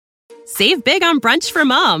Save big on brunch for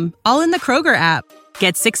mom, all in the Kroger app.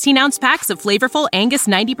 Get 16-ounce packs of flavorful Angus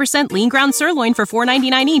 90% lean ground sirloin for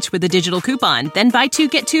 $4.99 each with a digital coupon. Then buy 2,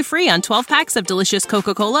 get 2 free on 12 packs of delicious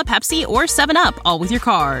Coca-Cola, Pepsi, or 7-Up, all with your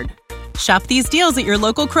card. Shop these deals at your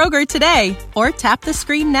local Kroger today, or tap the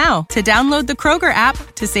screen now to download the Kroger app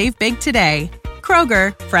to save big today.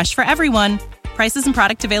 Kroger, fresh for everyone. Prices and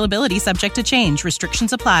product availability subject to change.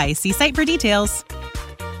 Restrictions apply. See site for details.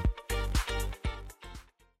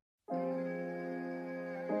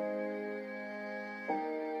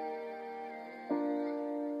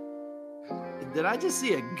 Did I just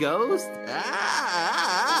see a ghost?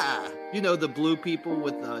 You know, the blue people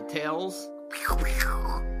with tails?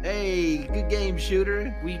 Hey, good game,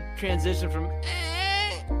 shooter. We transition from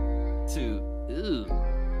to ooh.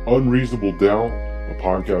 Unreasonable Doubt, a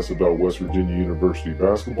podcast about West Virginia University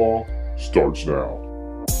basketball, starts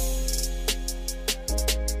now.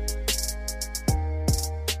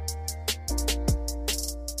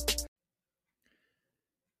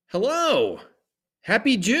 Hello.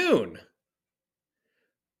 Happy June.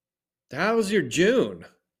 How was your June?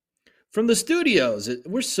 From the studios.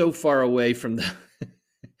 We're so far away from the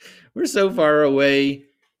we're so far away.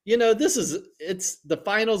 You know, it's the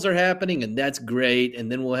finals are happening, and that's great.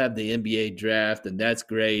 And then we'll have the NBA draft, and that's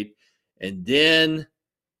great. And then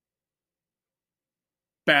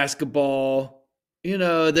basketball, you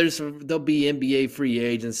know, there'll be NBA free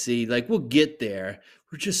agency. Like, we'll get there.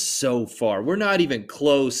 We're just so far. We're not even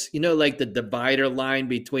close. You know, like the divider line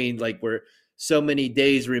between, like, we're so many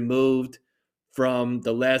days removed from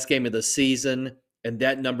the last game of the season, and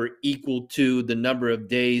that number equal to the number of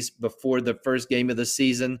days before the first game of the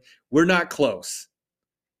season. We're not close.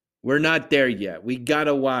 We're not there yet. We got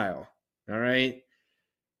a while. All right.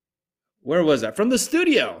 Where was I? From the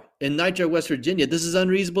studio in Nitro, West Virginia. This is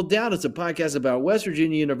Unreasonable Doubt. It's a podcast about West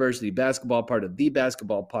Virginia University basketball, part of the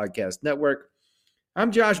Basketball Podcast Network.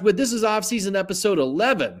 I'm Josh Wood. This is off-season episode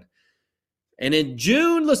 11. And in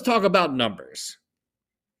June, let's talk about numbers.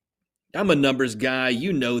 I'm a numbers guy.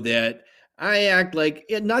 You know that. I act like,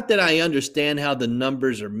 not that I understand how the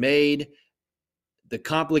numbers are made, the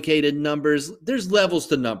complicated numbers. There's levels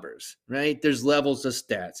to numbers, right? There's levels to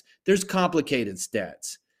stats. There's complicated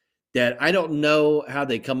stats that I don't know how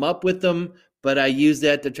they come up with them, but I use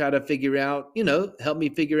that to try to figure out, help me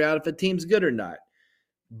figure out if a team's good or not.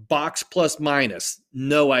 Box plus minus,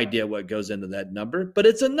 no idea what goes into that number, but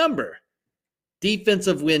it's a number.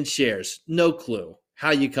 Defensive win shares, no clue how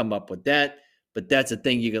you come up with that, but that's a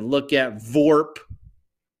thing you can look at. VORP.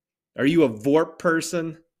 Are you a VORP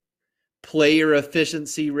person? Player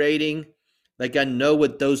efficiency rating. Like, I know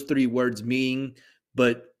what those three words mean,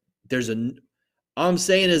 but all I'm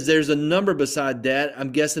saying is there's a number beside that.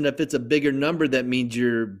 I'm guessing if it's a bigger number, that means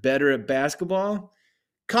you're better at basketball.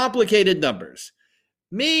 Complicated numbers.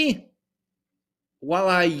 Me, while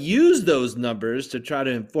I use those numbers to try to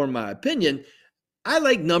inform my opinion, I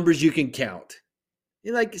like numbers you can count.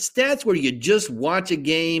 You like stats where you just watch a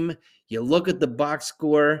game, you look at the box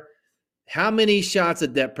score, how many shots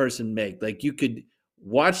did that person make? Like, you could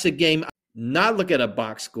watch the game, not look at a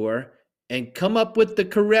box score, and come up with the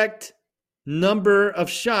correct number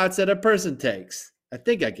of shots that a person takes. I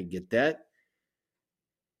think I could get that.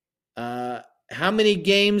 How many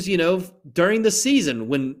games, during the season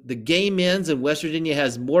when the game ends and West Virginia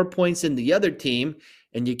has more points than the other team,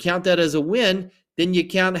 and you count that as a win, then you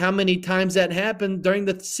count how many times that happened during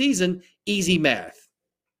the season. Easy math.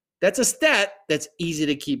 That's a stat that's easy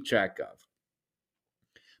to keep track of.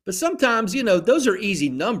 But sometimes, those are easy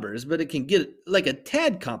numbers, but it can get like a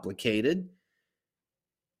tad complicated.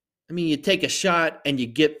 I mean, you take a shot and you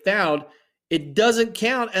get fouled. It doesn't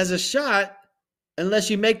count as a shot unless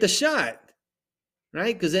you make the shot,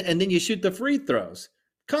 right? And then you shoot the free throws.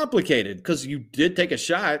 Complicated because you did take a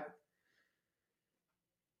shot.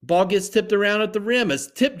 Ball gets tipped around at the rim.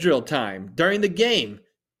 It's tip drill time during the game.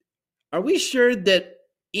 Are we sure that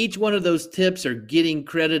each one of those tips are getting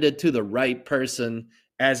credited to the right person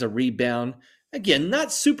as a rebound? Again,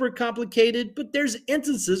 not super complicated, but there's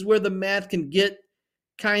instances where the math can get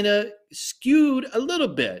kind of skewed a little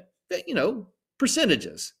bit,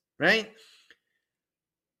 percentages, right?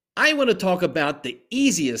 I want to talk about the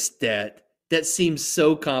easiest stat that seems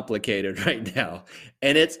so complicated right now,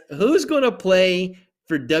 and it's who's going to play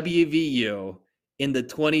for WVU in the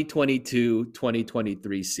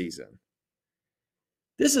 2022-2023 season.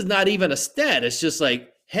 This is not even a stat. It's just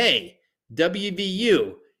like, hey,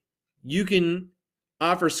 WVU, you can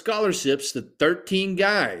offer scholarships to 13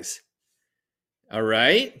 guys. All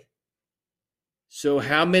right? So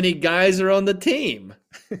how many guys are on the team?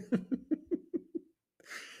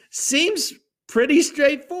 Seems pretty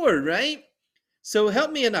straightforward, right? So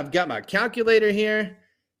help me, and I've got my calculator here.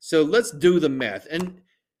 So let's do the math. And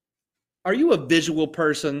are you a visual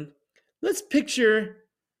person? Let's picture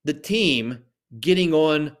the team getting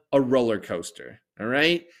on a roller coaster, all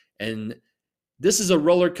right? And this is a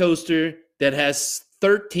roller coaster that has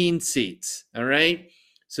 13 seats, all right?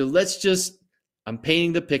 So I'm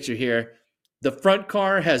painting the picture here. The front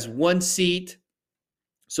car has 1 seat,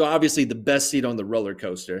 so obviously the best seat on the roller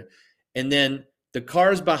coaster. And then the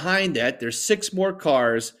cars behind that, there's 6 more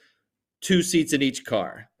cars, 2 seats in each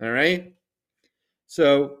car, all right?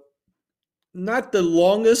 So not the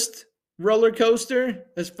longest roller coaster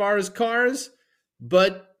as far as cars,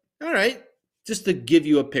 but all right, just to give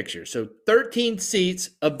you a picture. So 13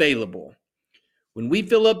 seats available. When we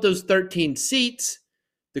fill up those 13 seats,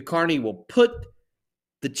 the Carney will put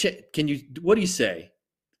what do you say?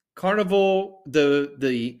 Carnival,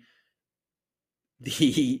 the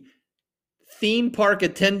theme park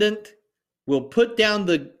attendant will put down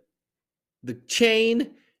the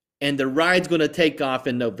chain, and the ride's going to take off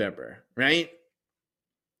in November, right?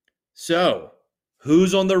 So,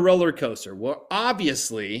 who's on the roller coaster? Well,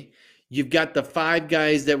 obviously, you've got the 5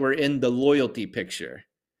 guys that were in the loyalty picture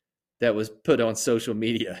that was put on social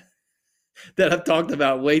media that I've talked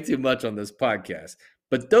about way too much on this podcast.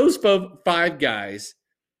 But those 5 guys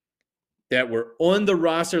that were on the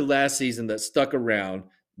roster last season that stuck around,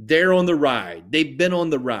 they're on the ride. They've been on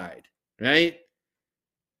the ride, right?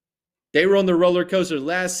 They were on the roller coaster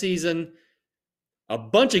last season. A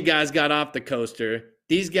bunch of guys got off the coaster.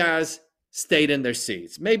 These guys stayed in their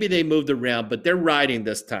seats. Maybe they moved around, but they're riding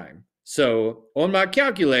this time. So on my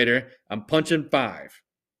calculator, I'm punching 5.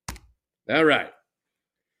 All right.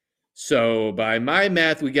 So by my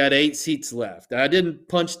math, we got 8 seats left. I didn't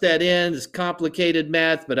punch that in. It's complicated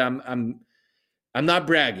math, but I'm not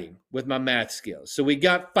bragging with my math skills. So we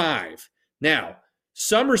got 5. Now,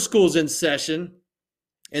 summer school's in session,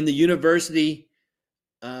 and the university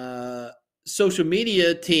social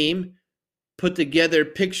media team put together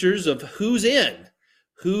pictures of who's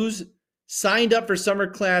signed up for summer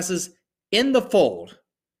classes in the fold.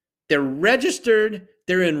 They're registered.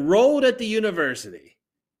 They're enrolled at the university.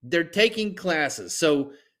 They're taking classes.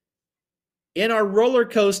 So in our roller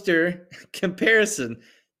coaster comparison,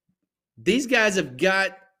 these guys have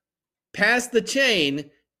got past the chain,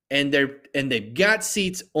 and they've got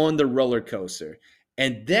seats on the roller coaster.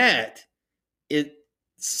 And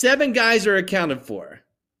 7 guys are accounted for.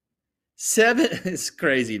 7 is a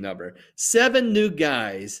crazy number. 7 new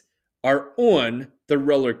guys are on the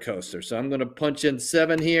roller coaster. So I'm going to punch in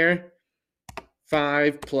 7 here.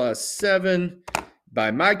 5 plus 7. By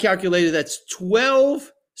my calculator, that's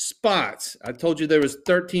 12 spots. I told you there was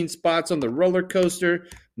 13 spots on the roller coaster,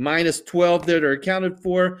 minus 12 that are accounted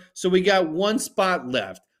for. So we got 1 spot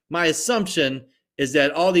left. My assumption is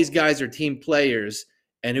that all these guys are team players,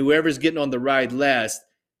 and whoever's getting on the ride last,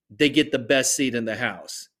 they get the best seat in the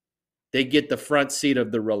house. They get the front seat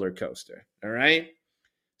of the roller coaster. All right?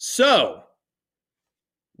 So,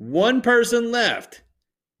 1 person left.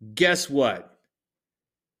 Guess what?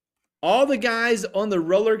 All the guys on the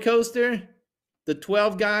roller coaster, the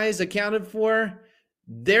 12 guys accounted for,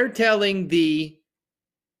 they're telling the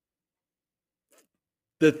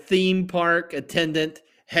theme park attendant,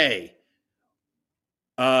 hey,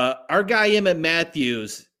 our guy Emmett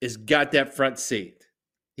Matthews has got that front seat.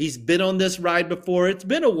 He's been on this ride before. It's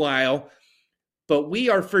been a while, but we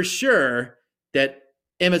are for sure that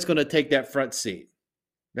Emmett's going to take that front seat,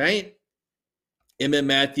 right? Emmett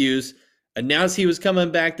Matthews announced he was coming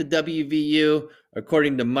back to WVU,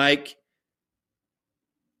 according to Mike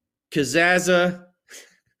Kazaza.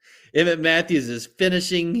 Emmett Matthews is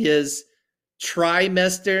finishing his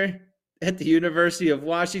trimester at the University of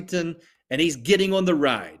Washington, and he's getting on the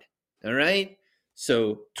ride, all right?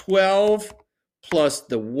 So 12 plus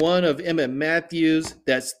the 1 of Emmett Matthews,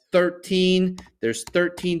 that's 13. There's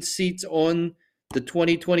 13 seats on the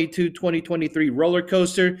 2022-2023 roller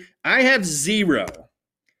coaster. I have 0.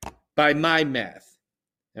 By my math,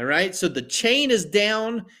 all right? So the chain is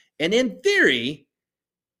down, and in theory,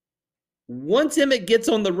 once Emmett gets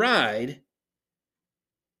on the ride,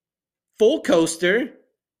 full coaster,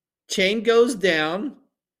 chain goes down,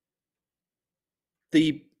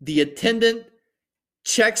 the attendant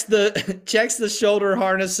checks the shoulder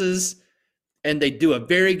harnesses, and they do a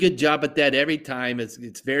very good job at that every time.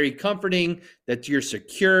 It's very comforting that you're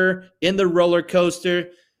secure in the roller coaster.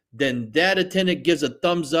 Then that attendant gives a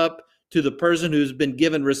thumbs up to the person who's been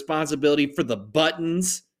given responsibility for the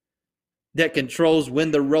buttons that controls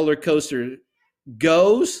when the roller coaster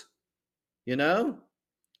goes. You know,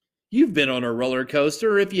 you've been on a roller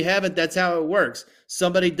coaster, or if you haven't, that's how it works.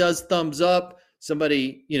 Somebody does thumbs up.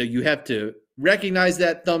 Somebody, you have to recognize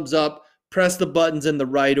that thumbs up, press the buttons in the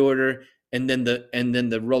right order, and then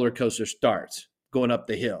the roller coaster starts going up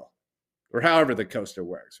the hill, or however the coaster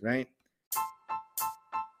works, right?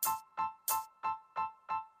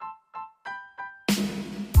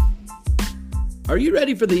 Are you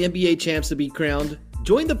ready for the NBA champs to be crowned?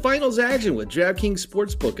 Join the finals action with DraftKings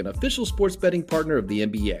Sportsbook, an official sports betting partner of the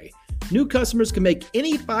NBA. New customers can make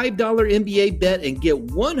any $5 NBA bet and get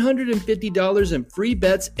 $150 in free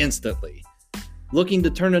bets instantly. Looking to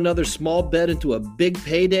turn another small bet into a big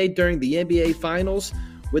payday during the NBA Finals?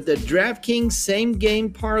 With the DraftKings Same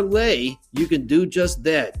Game Parlay, you can do just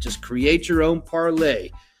that. Just create your own parlay.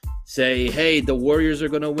 Say, hey, the Warriors are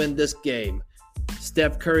going to win this game.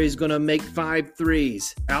 Steph Curry's going to make 5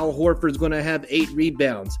 threes. Al Horford's going to have 8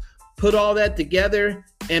 rebounds. Put all that together,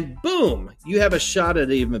 and boom, you have a shot at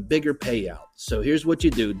an even bigger payout. So here's what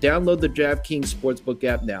you do. Download the DraftKings Sportsbook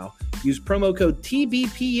app now. Use promo code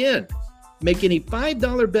TBPN. Make any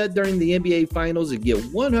 $5 bet during the NBA Finals and get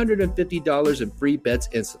 $150 in free bets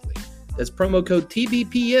instantly. That's promo code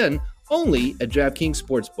TBPN only at DraftKings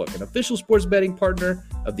Sportsbook, an official sports betting partner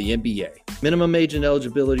of the NBA. Minimum age and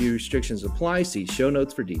eligibility restrictions apply. See show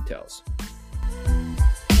notes for details.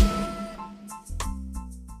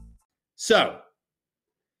 So,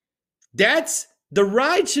 the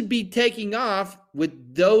ride should be taking off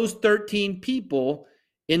with those 13 people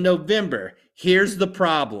in November. Here's the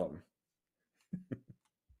problem.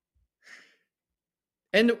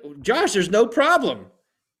 And Josh, there's no problem.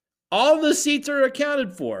 All the seats are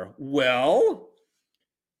accounted for. Well,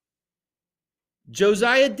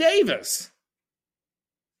 Josiah Davis.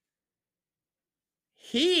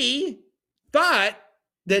 He thought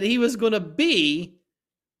that he was going to be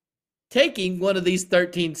taking one of these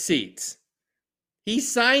 13 seats. He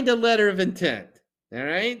signed a letter of intent, all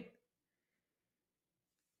right?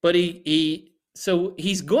 But he's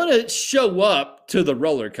going to show up to the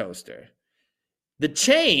roller coaster. The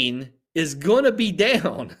chain is going to be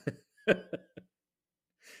down.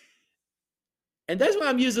 And that's why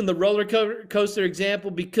I'm using the roller coaster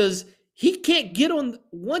example, because he can't get on.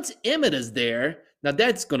 Once Emmett is there, now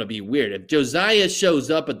that's going to be weird. If Josiah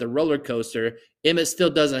shows up at the roller coaster, Emmett still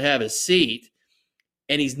doesn't have a seat,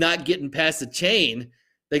 and he's not getting past the chain.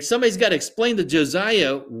 Like, somebody's got to explain to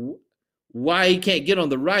Josiah why he can't get on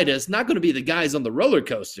the ride. It's not going to be the guys on the roller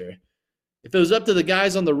coaster. If it was up to the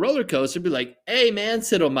guys on the roller coaster, it'd be like, hey, man,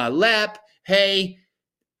 sit on my lap. Hey,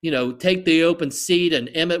 take the open seat, and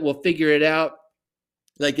Emmett will figure it out.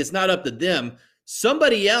 Like, it's not up to them.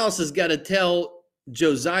 Somebody else has got to tell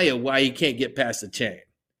Josiah why he can't get past the chain,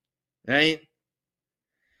 right?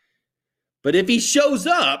 But if he shows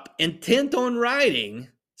up intent on riding,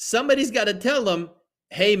 somebody's got to tell him,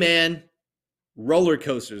 hey, man, roller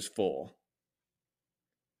coaster's full.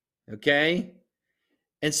 Okay?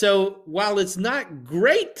 And so while it's not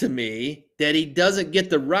great to me that he doesn't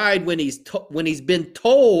get the ride when he's been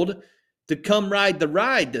told to come ride the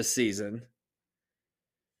ride this season,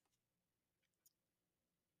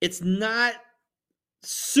 it's not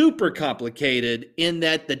super complicated in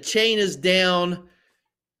that the chain is down.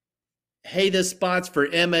 Hey, this spot's for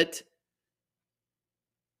Emmett.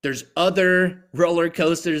 There's other roller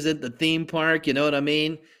coasters at the theme park, you know what I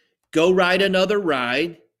mean? Go ride another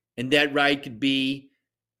ride, and that ride could be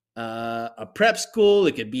a prep school.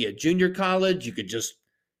 It could be a junior college. You could just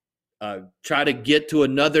try to get to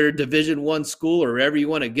another Division I school or wherever you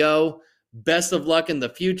want to go. Best of luck in the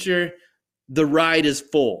future. The ride is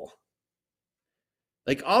full.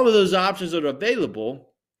 Like, all of those options are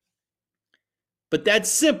available, but that's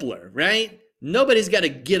simpler, right? Nobody's got to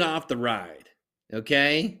get off the ride,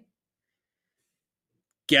 okay?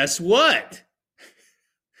 Guess what?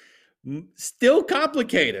 Still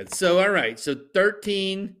complicated. So, all right, so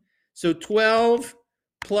 13, so 12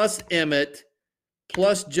 plus Emmett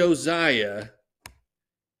plus Josiah.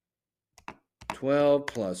 12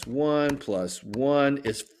 plus 1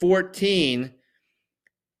 is 14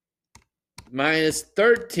 minus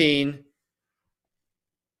 13.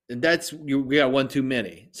 And we got one too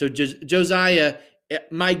many. So Josiah,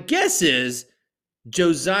 my guess is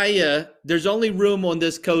Josiah, there's only room on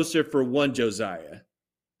this coaster for one Josiah,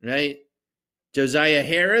 right? Josiah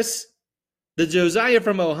Harris, the Josiah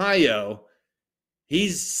from Ohio,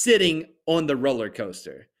 he's sitting on the roller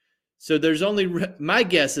coaster. So my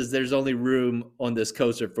guess is there's only room on this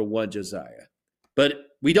coaster for one Josiah. But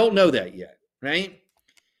we don't know that yet, right?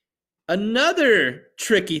 Another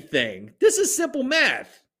tricky thing. This is simple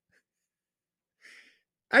math.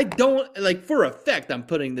 I don't, for effect, I'm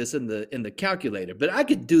putting this in the calculator, but I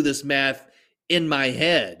could do this math in my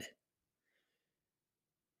head.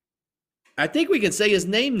 I think we can say his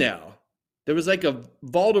name now. There was like a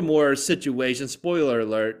Voldemort situation, spoiler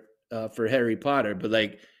alert for Harry Potter, but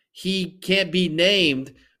like he can't be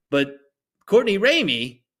named, but Courtney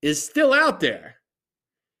Ramey is still out there.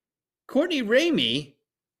 Courtney Ramey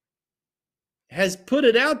has put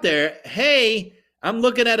it out there, hey, I'm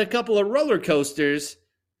looking at a couple of roller coasters.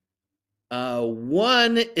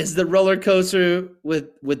 One is the roller coaster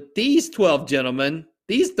with these 12 gentlemen,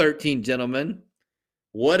 these 13 gentlemen,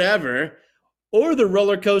 whatever, or the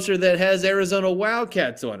roller coaster that has Arizona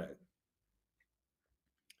Wildcats on it.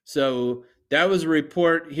 So that was a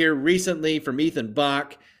report here recently from Ethan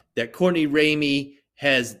Bach that Courtney Ramey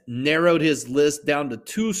has narrowed his list down to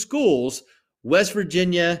 2 schools, West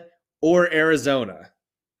Virginia or Arizona,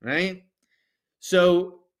 right?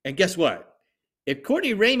 So, and guess what? If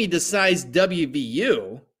Courtney Ramey decides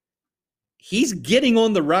WVU, he's getting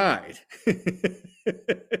on the ride.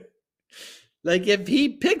 Like if he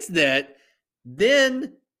picks that,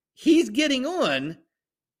 then he's getting on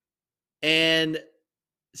and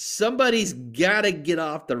somebody's got to get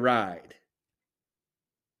off the ride.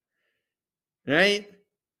 Right?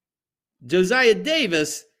 Josiah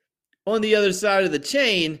Davis on the other side of the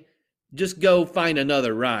chain, just go find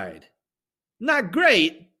another ride. Not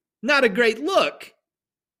great, not a great look,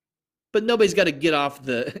 but nobody's got to get off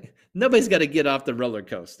the roller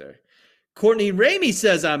coaster. Courtney Ramey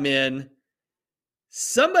says I'm in.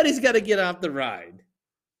 Somebody's got to get off the ride.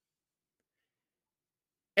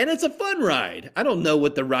 And it's a fun ride. I don't know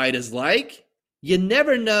what the ride is like. You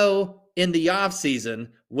never know in the off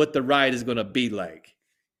season what the ride is going to be like.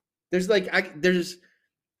 There's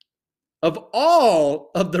of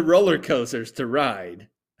all of the roller coasters to ride,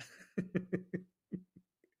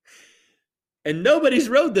 and nobody's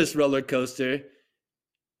rode this roller coaster.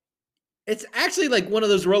 It's actually like one of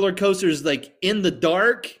those roller coasters, like in the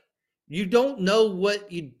dark. You don't know what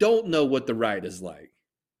the ride is like,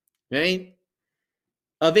 right?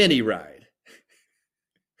 Of any ride.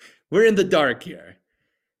 We're in the dark here.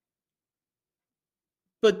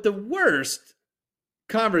 But the worst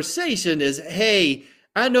conversation is, hey,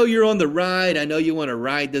 I know you're on the ride. I know you want to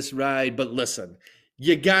ride this ride, but listen,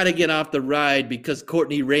 you got to get off the ride because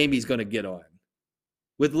Courtney Ramey's going to get on.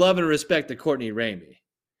 With love and respect to Courtney Ramey.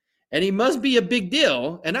 And he must be a big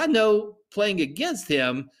deal. And I know playing against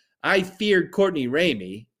him, I feared Courtney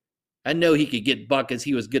Ramey. I know he could get buckets.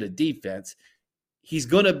 He was good at defense. He's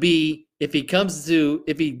going to be, if he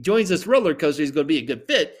joins this roller coaster, he's going to be a good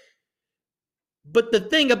fit. But the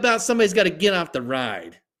thing about somebody's got to get off the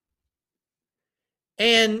ride.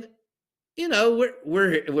 And, you know,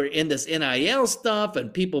 we're in this NIL stuff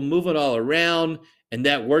and people moving all around, and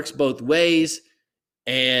that works both ways.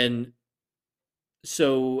 And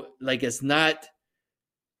so, like, it's not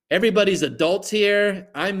everybody's adults here.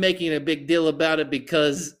 I'm making a big deal about it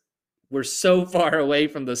because we're so far away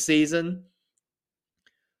from the season.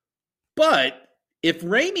 But if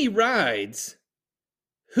Ramey rides,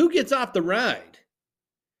 who gets off the ride?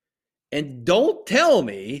 And don't tell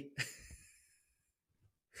me,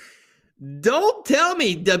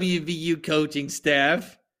 WVU coaching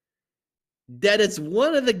staff, that it's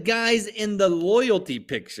one of the guys in the loyalty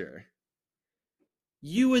picture.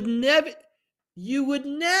 You would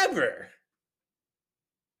never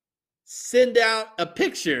send out a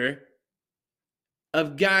picture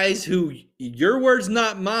of guys who, your words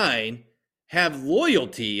not mine, have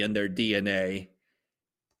loyalty in their DNA,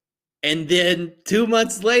 and then 2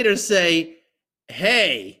 months later say,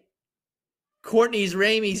 hey, Courtney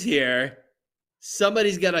Ramey's here.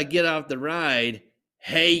 Somebody's got to get off the ride.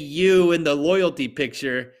 Hey, you in the loyalty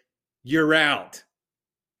picture, you're out.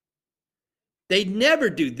 They never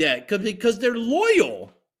do that because they're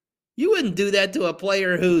loyal. You wouldn't do that to a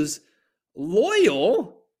player who's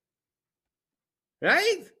loyal,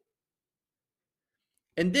 right?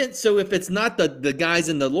 And then, so if it's not the guys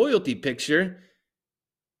in the loyalty picture,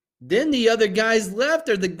 then the other guys left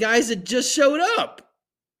are the guys that just showed up,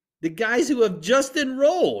 the guys who have just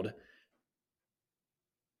enrolled.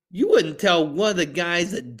 You wouldn't tell one of the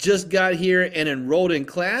guys that just got here and enrolled in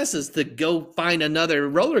classes to go find another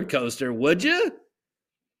roller coaster, would you?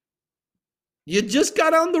 You just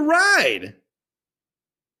got on the ride.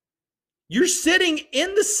 You're sitting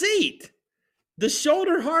in the seat. The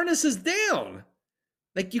shoulder harness is down.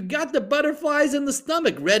 Like you got the butterflies in the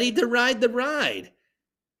stomach ready to ride the ride.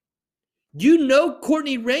 You know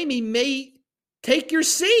Courtney Ramey may take your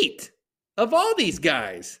seat of all these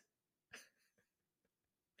guys.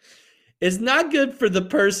 It's not good for the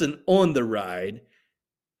person on the ride.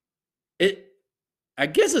 I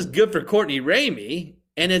guess it's good for Courtney Ramey,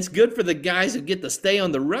 and it's good for the guys who get to stay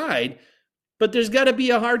on the ride, but there's got to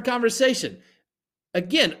be a hard conversation.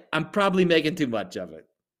 Again, I'm probably making too much of it.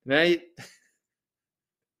 right?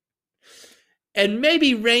 And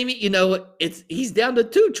maybe Ramey, he's down to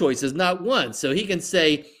two choices, not one. So he can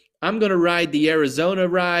say, I'm going to ride the Arizona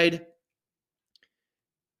ride.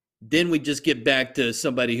 Then we just get back to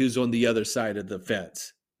somebody who's on the other side of the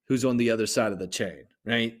fence, who's on the other side of the chain,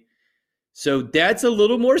 right? So that's a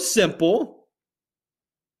little more simple.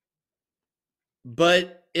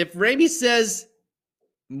 But if Ramey says,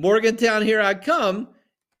 Morgantown, here I come,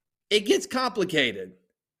 it gets complicated.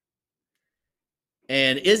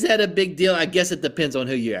 And is that a big deal? I guess it depends on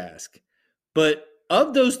who you ask. But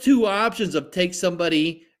of those two options of take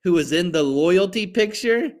somebody who is in the loyalty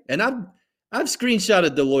picture, and I've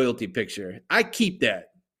screenshotted the loyalty picture. I keep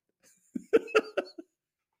that.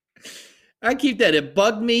 I keep that. It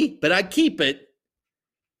bugged me, but I keep it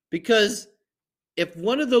because if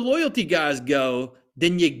one of the loyalty guys go,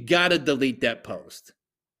 then you got to delete that post.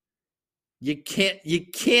 You can't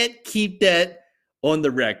keep that on the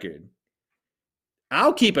record.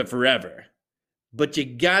 I'll keep it forever, but you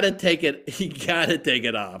got to take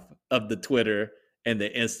it off of the Twitter and the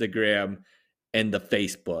Instagram and the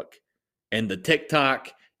Facebook and the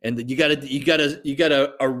TikTok, and you got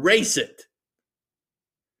to erase it.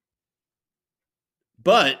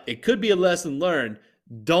 But it could be a lesson learned.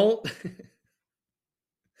 Don't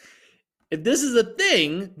if this is a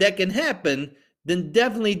thing that can happen, then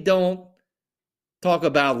definitely don't talk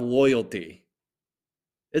about loyalty.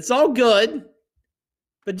 It's all good,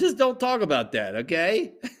 but just don't talk about that,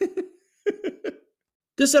 okay?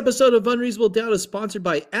 This episode of Unreasonable Doubt is sponsored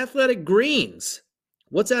by Athletic Greens.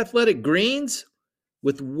 What's Athletic Greens?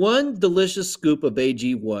 With one delicious scoop of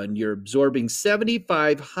AG1, you're absorbing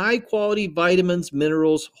 75 high-quality vitamins,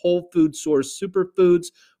 minerals, whole food source superfoods,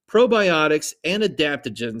 probiotics, and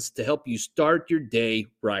adaptogens to help you start your day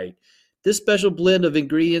right. This special blend of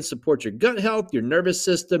ingredients supports your gut health, your nervous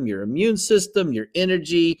system, your immune system, your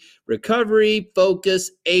energy, recovery,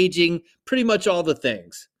 focus, aging, pretty much all the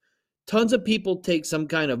things. Tons of people take some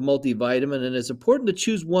kind of multivitamin, and it's important to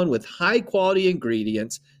choose one with high-quality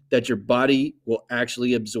ingredients that your body will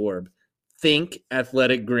actually absorb. Think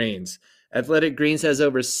Athletic Greens. Athletic Greens has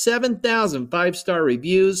over 7,000 five-star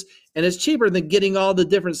reviews, and it's cheaper than getting all the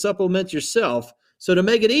different supplements yourself. So to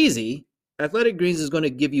make it easy, Athletic Greens is going to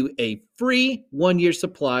give you a free 1-year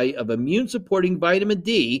supply of immune-supporting vitamin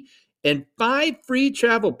D and 5 free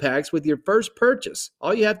travel packs with your first purchase.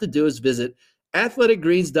 All you have to do is visit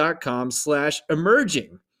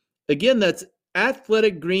athleticgreens.com/emerging. Again, that's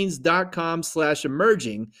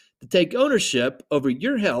athleticgreens.com/emerging to take ownership over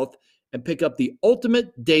your health and pick up the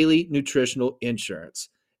ultimate daily nutritional insurance.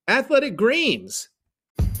 Athletic Greens.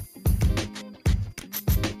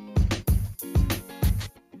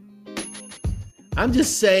 I'm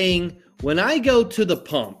just saying, when I go to the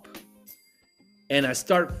pump and I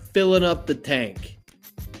start filling up the tank,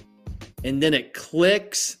 and then it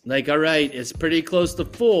clicks, like, all right, it's pretty close to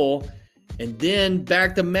full, and then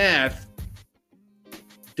back to math,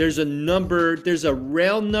 there's a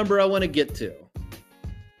round number I want to get to.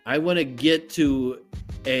 I want to get to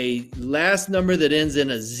a last number that ends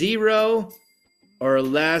in a 0 or a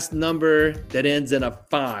last number that ends in a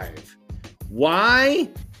 5.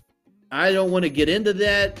 Why? I don't want to get into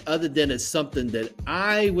that other than it's something that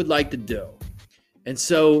I would like to do. And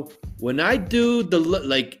so when I do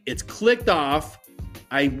it's clicked off,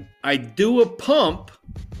 I do a pump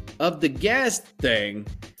of the gas thing,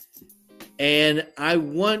 and I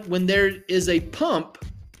want, when there is a pump,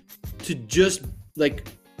 to just like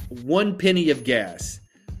 1 penny of gas.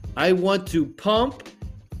 I want to pump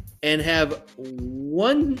and have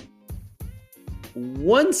one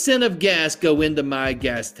cent of gas go into my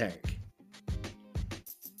gas tank.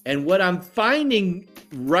 And what I'm finding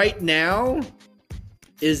right now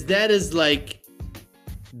is that is like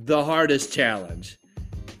the hardest challenge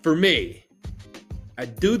for me. I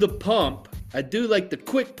do the pump. I do like the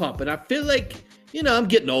quick pump, and I feel like, I'm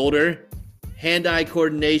getting older. Hand-eye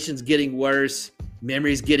coordination's getting worse.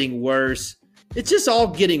 Memory's getting worse. It's just all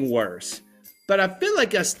getting worse. But I feel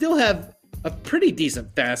like I still have a pretty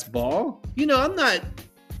decent fastball. I'm not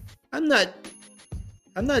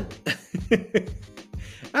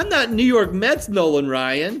I'm not New York Mets Nolan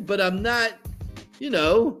Ryan, but I'm not,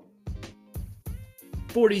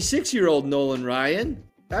 46-year-old Nolan Ryan.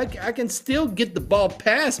 I can still get the ball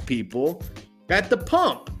past people at the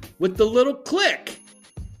pump with the little click.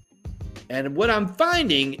 And what I'm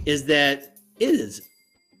finding is that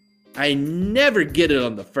I never get it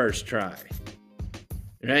on the first try,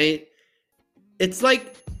 right? It's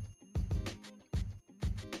like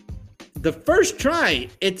the first try,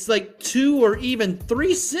 it's like 2 or even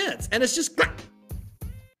 3 cents. And it's just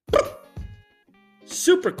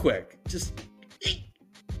super quick. Just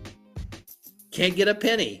can't get a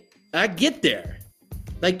penny. I get there.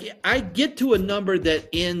 Like, I get to a number that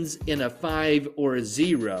ends in a 5 or a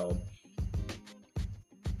 0.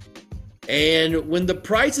 And when the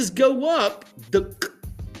prices go up, I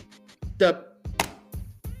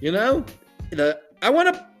want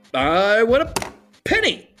a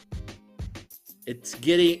penny.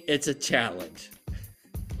 It's a challenge.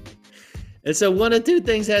 And so one of two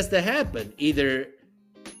things has to happen. Either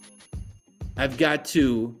I've got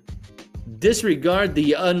to disregard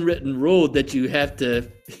the unwritten rule that you have to,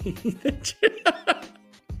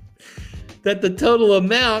 that the total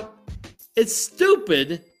amount, it's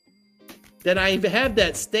stupid that I have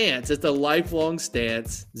that stance. It's a lifelong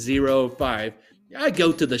stance, 0, 5. I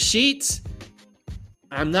go to the sheets.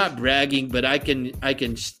 I'm not bragging, but I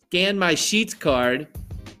can scan my Sheets card,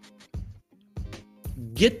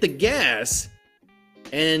 get the gas,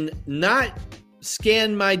 and not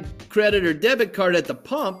scan my credit or debit card at the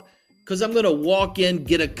pump, because I'm going to walk in,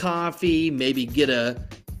 get a coffee, maybe get a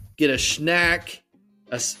snack,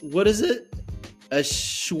 what is it? A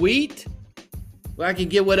sweet? Well, I can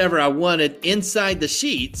get whatever I wanted inside the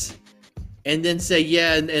Sheets and then say,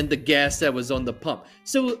 yeah, and the gas that was on the pump.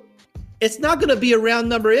 So it's not going to be a round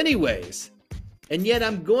number anyways. And yet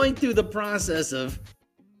I'm going through the process of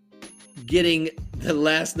getting the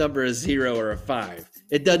last number a 0 or a 5.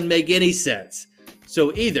 It doesn't make any sense.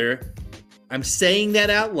 So either I'm saying that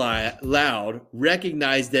out loud,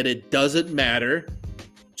 recognize that it doesn't matter,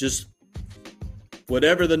 just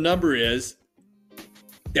whatever the number is,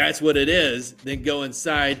 that's what it is, then go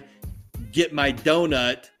inside, get my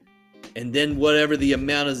donut, and then whatever the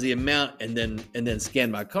amount is the amount, and then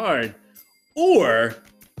scan my card. Or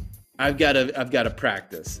I've got to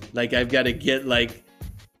practice. Like, I've got to get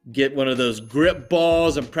one of those grip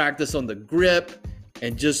balls and practice on the grip,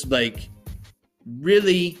 and just like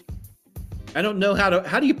really, I don't know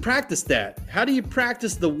how do you practice that? How do you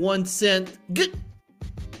practice the 1 cent?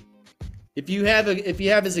 If you have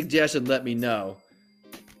a suggestion, let me know.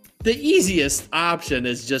 The easiest option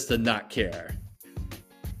is just to not care.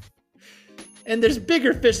 And there's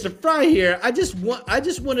bigger fish to fry here. I just want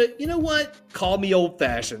to, you know what? Call me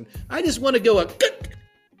old-fashioned. I just want to go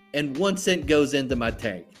and 1 cent goes into my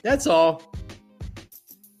tank. That's all.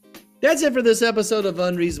 That's it for this episode of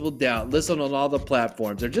Unreasonable Doubt. Listen on all the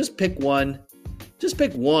platforms, or just pick one. Just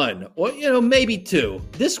pick one, or maybe 2.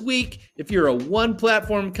 This week, if you're a one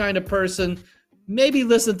platform kind of person, maybe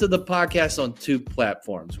listen to the podcast on 2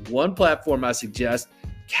 platforms. One platform I suggest,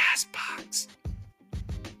 CastBox.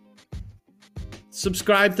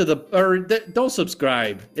 Subscribe to don't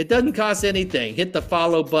subscribe. It doesn't cost anything. Hit the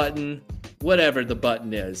follow button, whatever the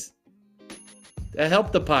button is.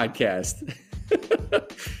 Help the podcast.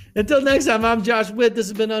 Until next time, I'm Josh Witt. This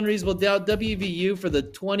has been Unreasonable Doubt, WVU, for the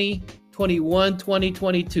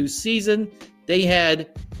 2021-2022 season. They had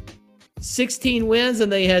 16 wins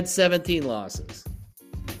and they had 17 losses.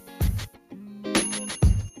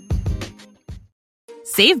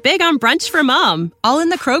 Save big on brunch for mom, all in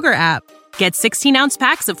the Kroger app. Get 16-ounce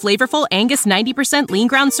packs of flavorful Angus 90% lean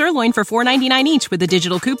ground sirloin for $4.99 each with a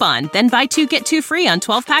digital coupon. Then buy 2, get 2 free on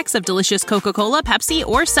 12 packs of delicious Coca-Cola, Pepsi,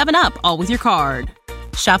 or 7-Up, all with your card.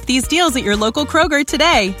 Shop these deals at your local Kroger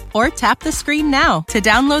today, or tap the screen now to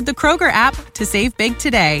download the Kroger app to save big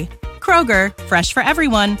today. Kroger, fresh for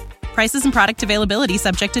everyone. Prices and product availability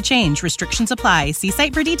subject to change. Restrictions apply. See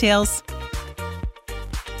site for details.